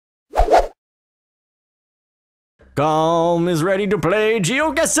Calm is ready to play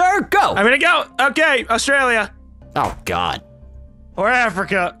GeoGuessr. Go! I'm gonna go. Okay, Australia. Oh, God. Or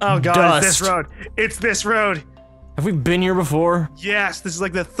Africa. Oh, God, Dust. it's this road. It's this road. Have we been here before? Yes, this is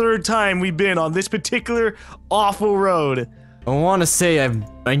like the 3rd time we've been on this particular awful road. I want to say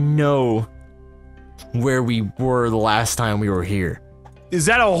I know where we were the last time we were here. Is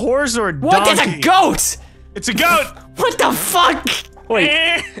that a horse or a donkey? What? That's a goat! It's a goat! What the fuck? Wait.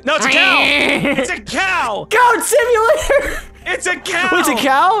 No, it's a cow! It's a cow! Goat simulator! It's a cow! Wait, it's a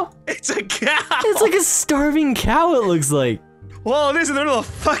cow? It's a cow! It's like a starving cow, it looks like. Well, it is in the middle of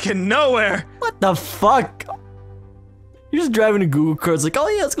fucking nowhere. What the fuck? You're just driving a Google car, it's like, oh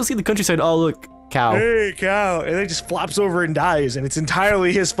yeah, let's go see the countryside. Oh, look, cow. Hey, cow. And then it just flops over and dies, and it's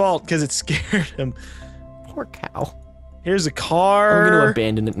entirely his fault because it scared him. Poor cow. Here's a car. I'm gonna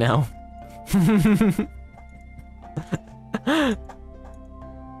abandon it now.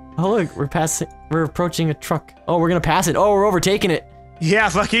 Oh look, we're approaching a truck. Oh, we're gonna pass it. Oh, we're overtaking it. Yeah,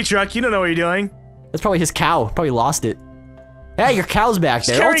 fuck you, truck. You don't know what you're doing. That's probably his cow. Probably lost it. Hey, your cow's back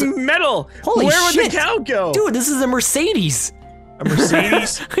there. He's carrying metal. Holy Where shit. would the cow go? Dude, this is a Mercedes. A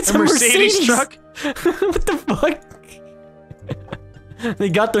Mercedes? It's a Mercedes truck? What the fuck? They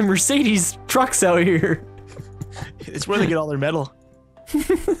got the Mercedes trucks out here. It's where they get all their metal.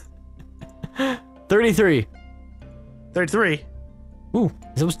 33. 33. Ooh,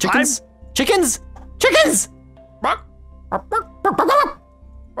 is those chickens? Chickens! Chickens! Bark. Bark.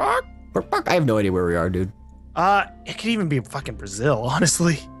 I have no idea where we are, dude. It could even be fucking Brazil,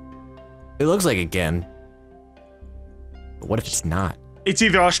 honestly. It looks like it can. But what if it's not? It's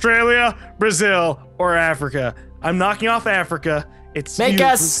either Australia, Brazil, or Africa. I'm knocking off Africa. It's Make either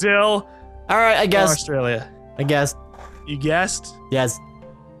guess. Brazil Alright, I or guess. Australia. I guess. You guessed? Yes.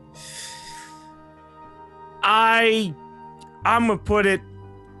 I'm gonna put it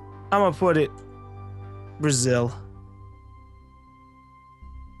Brazil.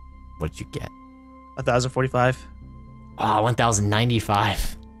 What'd you get? 1,045. Oh,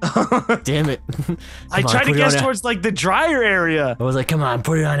 1,095. Damn it. I tried to guess towards like the drier area. I was like, come on,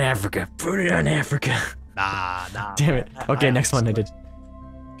 put it on Africa. Put it on Africa. Nah. Damn it. Okay, next one I did.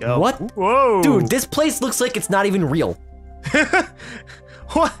 Go. What? Whoa. Dude, this place looks like it's not even real.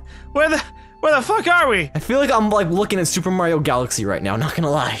 What? Where the fuck are we? I feel like I'm like looking at Super Mario Galaxy right now, not gonna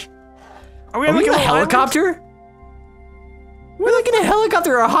lie. Are we in on a helicopter? We're like in a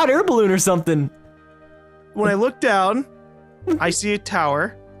helicopter or a hot air balloon or something. When I look down, I see a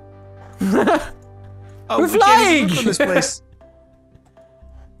tower. We're flying! From this place.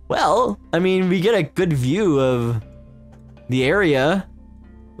 Well, I mean, we get a good view of the area.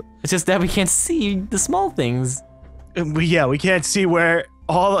 It's just that we can't see the small things. We can't see where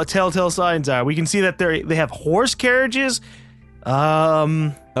all the telltale signs are. We can see that they have horse carriages.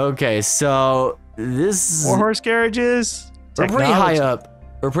 Okay, so this. More horse carriages. We're pretty high up.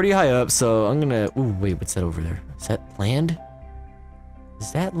 We're pretty high up, so I'm gonna. Ooh, wait, what's that over there? Is that land?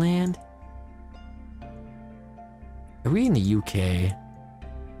 Is that land? Are we in the UK?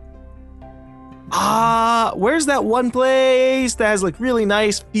 Where's that one place that has like really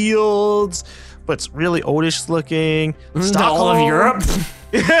nice fields, but it's really oldish looking? All of Europe.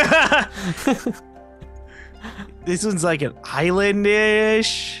 This one's like an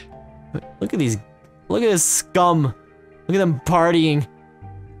islandish. Look at these. Look at this scum. Look at them partying.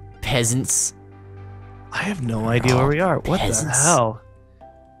 Peasants. I have no idea where we are. What the hell?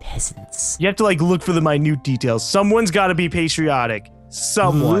 Peasants. You have to like look for the minute details. Someone's got to be patriotic.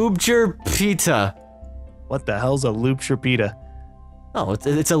 Someone. Lubcher pita. What the hell's a lubcher? Oh,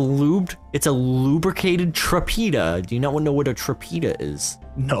 it's a lubricated trapita. Do you not know what a trapita is?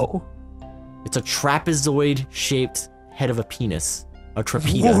 No. It's a trapezoid-shaped head of a penis. A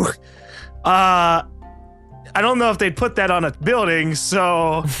trapita. I don't know if they'd put that on a building,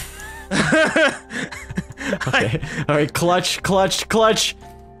 so. Okay. All right, clutch.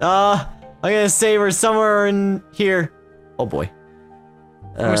 I'm gonna say we're somewhere in here. Oh boy.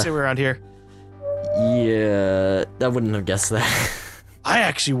 I'm gonna say we're around here. Yeah, I wouldn't have guessed that. I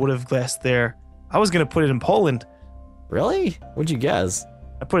actually would have guessed there. I was gonna put it in Poland. Really? What'd you guess?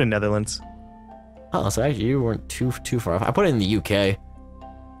 I put it in Netherlands. Oh, so actually you weren't too far off. I put it in the UK.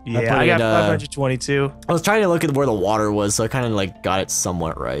 Yeah, I got 522. I was trying to look at where the water was, so I kind of like got it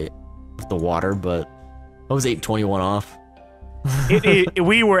somewhat right with the water, but I was 821 off.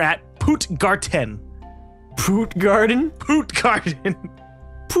 We were at Puttgarten. Puttgarten? Puttgarten.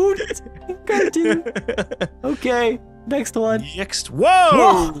 Puttgarten. Okay, next one.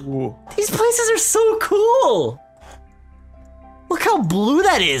 Whoa! These places are so cool. Look how blue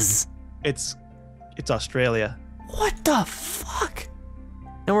that is. It's Australia. What the fuck?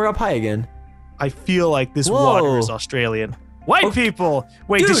 And we're up high again. I feel like this Whoa. water is Australian. White people.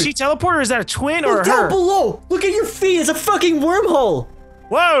 Wait, Dude. did she teleport or is that a twin or Look her? down below. Look at your feet. It's a fucking wormhole.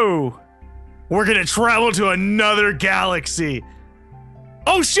 Whoa! We're gonna travel to another galaxy.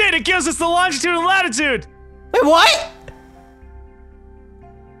 Oh shit! It gives us the longitude and latitude. Wait, what?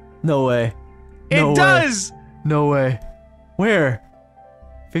 No way. It does. No way. Where?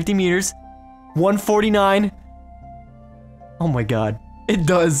 50 meters. 149. Oh my god. It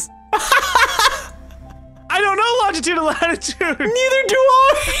does. I don't know longitude and latitude. Neither do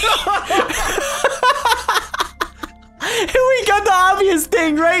I. And we got the obvious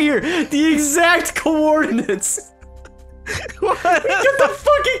thing right here. The exact coordinates. What? We got the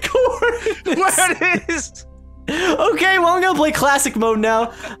fucking coordinates. What it is? Okay, well I'm gonna play classic mode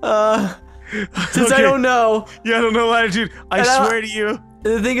now. Since I Okay. don't know. Yeah, I don't know latitude. I And swear to you.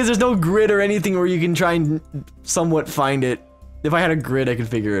 The thing is, there's no grid or anything where you can try and somewhat find it. If I had a grid, I could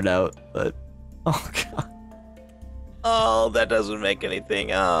figure it out, but... Oh, God. Oh, that doesn't make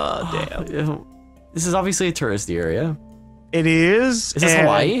anything. Oh, damn. This is obviously a touristy area. It is. Is this and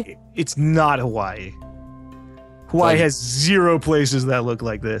Hawaii? It's not Hawaii. Hawaii Like- has 0 places that look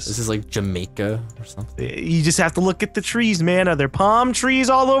like this. This is like Jamaica or something. You just have to look at the trees, man. Are there palm trees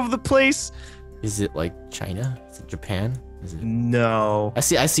all over the place? Is it like China? Is it Japan? Is it... No. I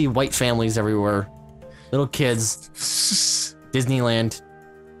see white families everywhere. Little kids. Disneyland.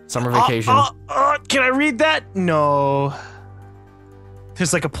 Summer vacation. Can I read that? No.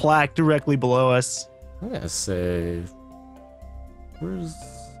 There's like a plaque directly below us. I'm gonna say... Where's...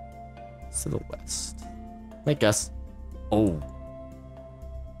 It's to the west. I guess. Oh.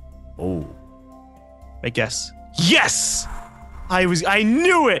 Oh. I guess. Yes! I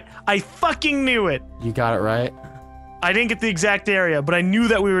knew it! I fucking knew it! You got it right? I didn't get the exact area, but I knew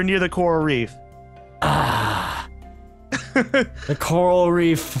that we were near the coral reef. Ah. The coral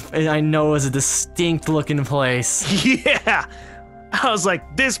reef, I know, is a distinct looking place. Yeah! I was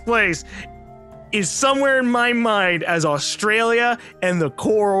like, this place is somewhere in my mind as Australia and the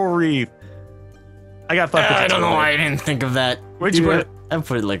coral reef. I got fucked. I don't know why I didn't think of that. Where'd you put it? I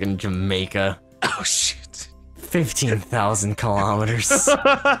put it like in Jamaica. Oh shit. 15,000 kilometers.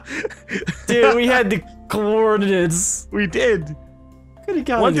 Dude, we had the coordinates. We did. Could have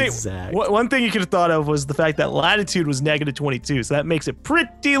got One it thing, exact. one thing you could have thought of was the fact that latitude was -22, so that makes it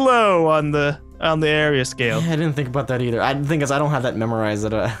pretty low on the area scale. Yeah, I didn't think about that either. The thing is, I don't have that memorized.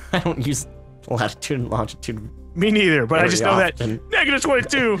 That I don't use latitude and longitude. Me neither, but I Very just know often. that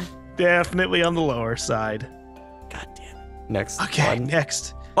 -22 definitely on the lower side. God damn it. Next. Okay, one.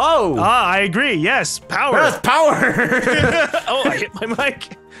 next. Whoa! Ah, I agree. Yes, power. Yes, power! Oh, I hit my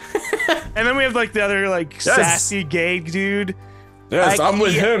mic. And then we have like the other like sassy gay dude. Yes, I- I'm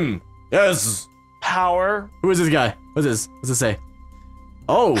with him. Yes. Power. Who is this guy? What's this? What's this say?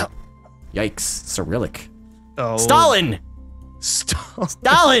 Oh. Yikes. Cyrillic. Oh. Stalin!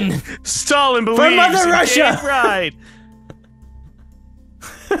 Stalin! Stalin believes Mother in Russia! gay pride.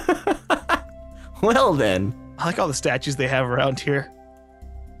 Well then. I like all the statues they have around here.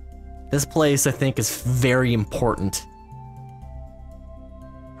 This place, I think, is very important.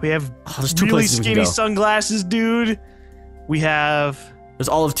 We have there's two really places we can skinny go. sunglasses, dude. We have There's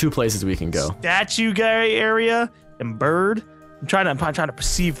all of 2 places we can go. statue guy area and bird. I'm trying to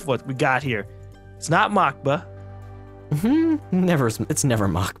perceive what we got here. It's not Makba. It's never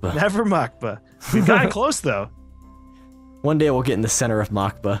Makba. Never Makba. We've gotten close though, One day we'll get in the center of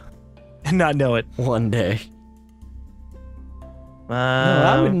Makba. and not know it. One day. No,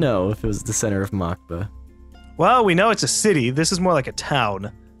 I would know if it was the center of Makba. Well, we know it's a city. This is more like a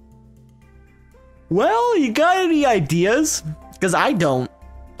town. Well, you got any ideas? Because I don't.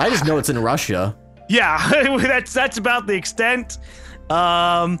 I just know it's in Russia. Yeah, that's about the extent.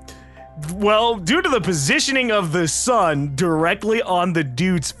 Well, due to the positioning of the sun directly on the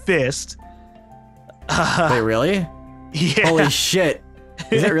dude's fist. Wait, really? Yeah, Holy shit.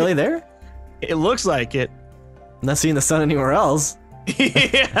 Is it really there? it looks like it. I'm not seeing the sun anywhere else.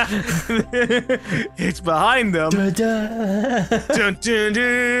 Yeah, it's behind them. Da-da. Dun, dun,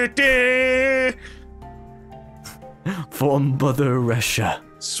 dun, dun. From Mother Russia.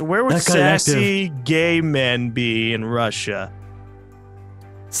 So where would That collective. sassy gay men be in Russia?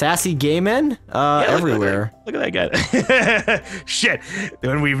 Sassy gay men? Everywhere. Look at that guy. Shit.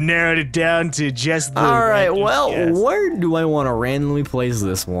 When we've narrowed it down to just the Alright, random well, guess, where do I want to randomly place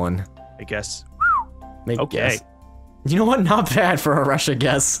this one? I guess. Make Okay. guess. You know what? Not bad for a Russia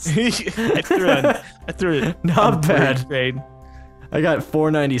guess. I threw it. Not on bad. grade I got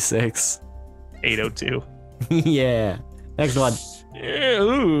 496. 802. Yeah. Next one.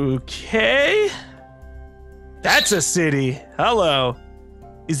 Okay. That's a city. Hello.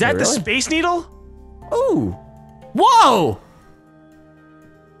 Is that Oh, the really? Space Needle? Ooh. Whoa!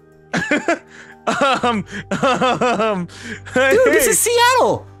 Dude, this is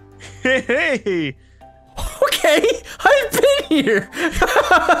Seattle! Hey! Okay, I've been here!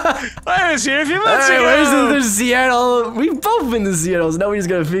 I was here a few months ago! There's Seattle. We've both been to Seattle, so nobody's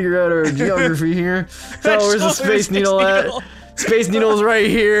gonna figure out our geography here. So where's the Space Needle at? Space Needle's right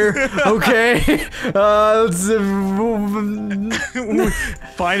here. Okay. Let's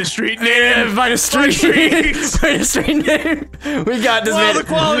find a street name. Find a street name. Find a street name. We got this, man. The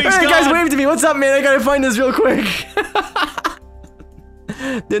quality's hey, gone. guys, wave to me. What's up, man? I gotta find this real quick.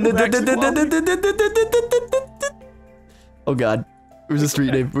 Oh God. Where's the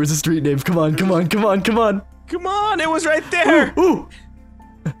street name? Where's the street name? Come on, come on, come on, come on. Come on, it was right there. Ooh.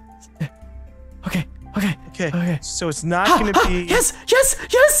 Okay. Okay. Okay. Okay. So it's not gonna be. Yes. Yes.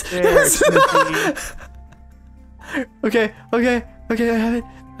 Yes. Yes. Okay. Okay. Okay. I have it.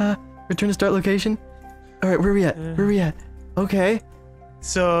 Return to start location. All right. Where are we at? Where are we at? Okay.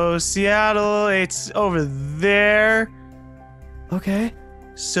 So Seattle, it's over there. Okay.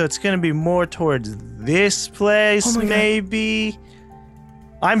 So it's gonna be more towards this place, Oh my God. maybe.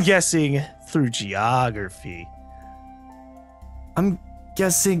 I'm guessing through geography. I'm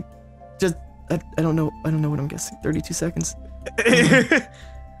guessing. Just I don't know. I don't know what I'm guessing. 32 seconds.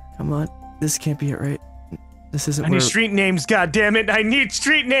 Come on. This can't be it, right? This isn't. I need street names. God damn it! I need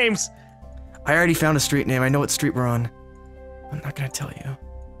street names. I already found a street name. I know what street we're on. I'm not gonna tell you.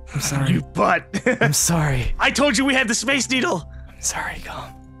 I'm sorry. You butt. I'm sorry. I told you we had the Space Needle. I'm sorry,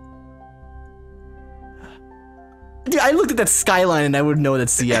 Colin. Dude, I looked at that skyline and I would know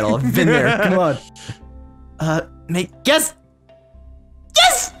that's Seattle. I've been there. Come on. Guess.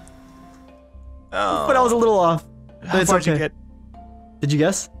 Yes. Oh. But I was a little off. How It's far did you okay. get? Did you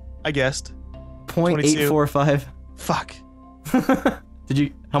guess? I guessed. 0.845. Fuck. Did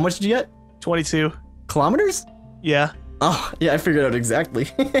you? How much did you get? 22. Kilometers? Yeah. Oh, yeah, I figured out exactly.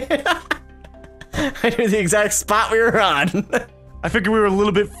 I knew the exact spot we were on. I figured we were a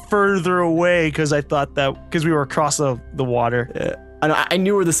little bit further away because I thought that because we were across the water. Yeah. I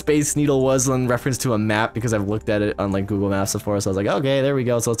knew where the Space Needle was in reference to a map because I've looked at it on like Google Maps before, so I was like, okay, there we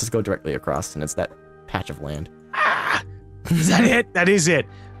go. So let's just go directly across, and it's that patch of land. Ah, is that it? That is it.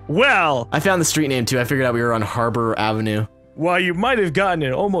 Well, I found the street name too. I figured out we were on Harbor Avenue. while you might have gotten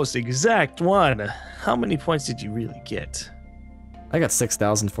an almost exact one, how many points did you really get? I got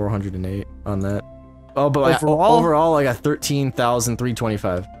 6,408 on that. Oh, but Overall? I got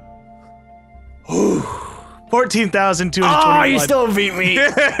 13,325. 14,221. Oh, you still beat me.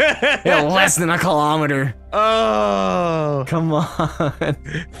 Yeah, less than a kilometer. Oh. Come on.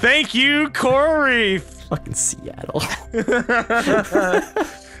 Thank you, Coral Reef. Fucking Seattle.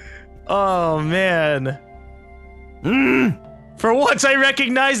 Oh, man. For once, I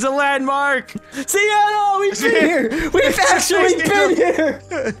recognize the landmark. Seattle, we've been here. We've actually been here.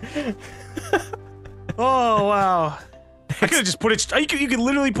 Oh, wow. I could have just put it. You could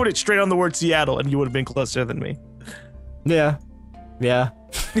literally put it straight on the word Seattle, and you would have been closer than me. Yeah. Yeah.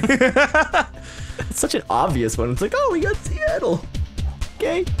 It's such an obvious one. It's like, oh, we got Seattle.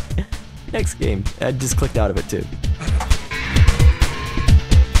 Okay. Next game. I just clicked out of it too.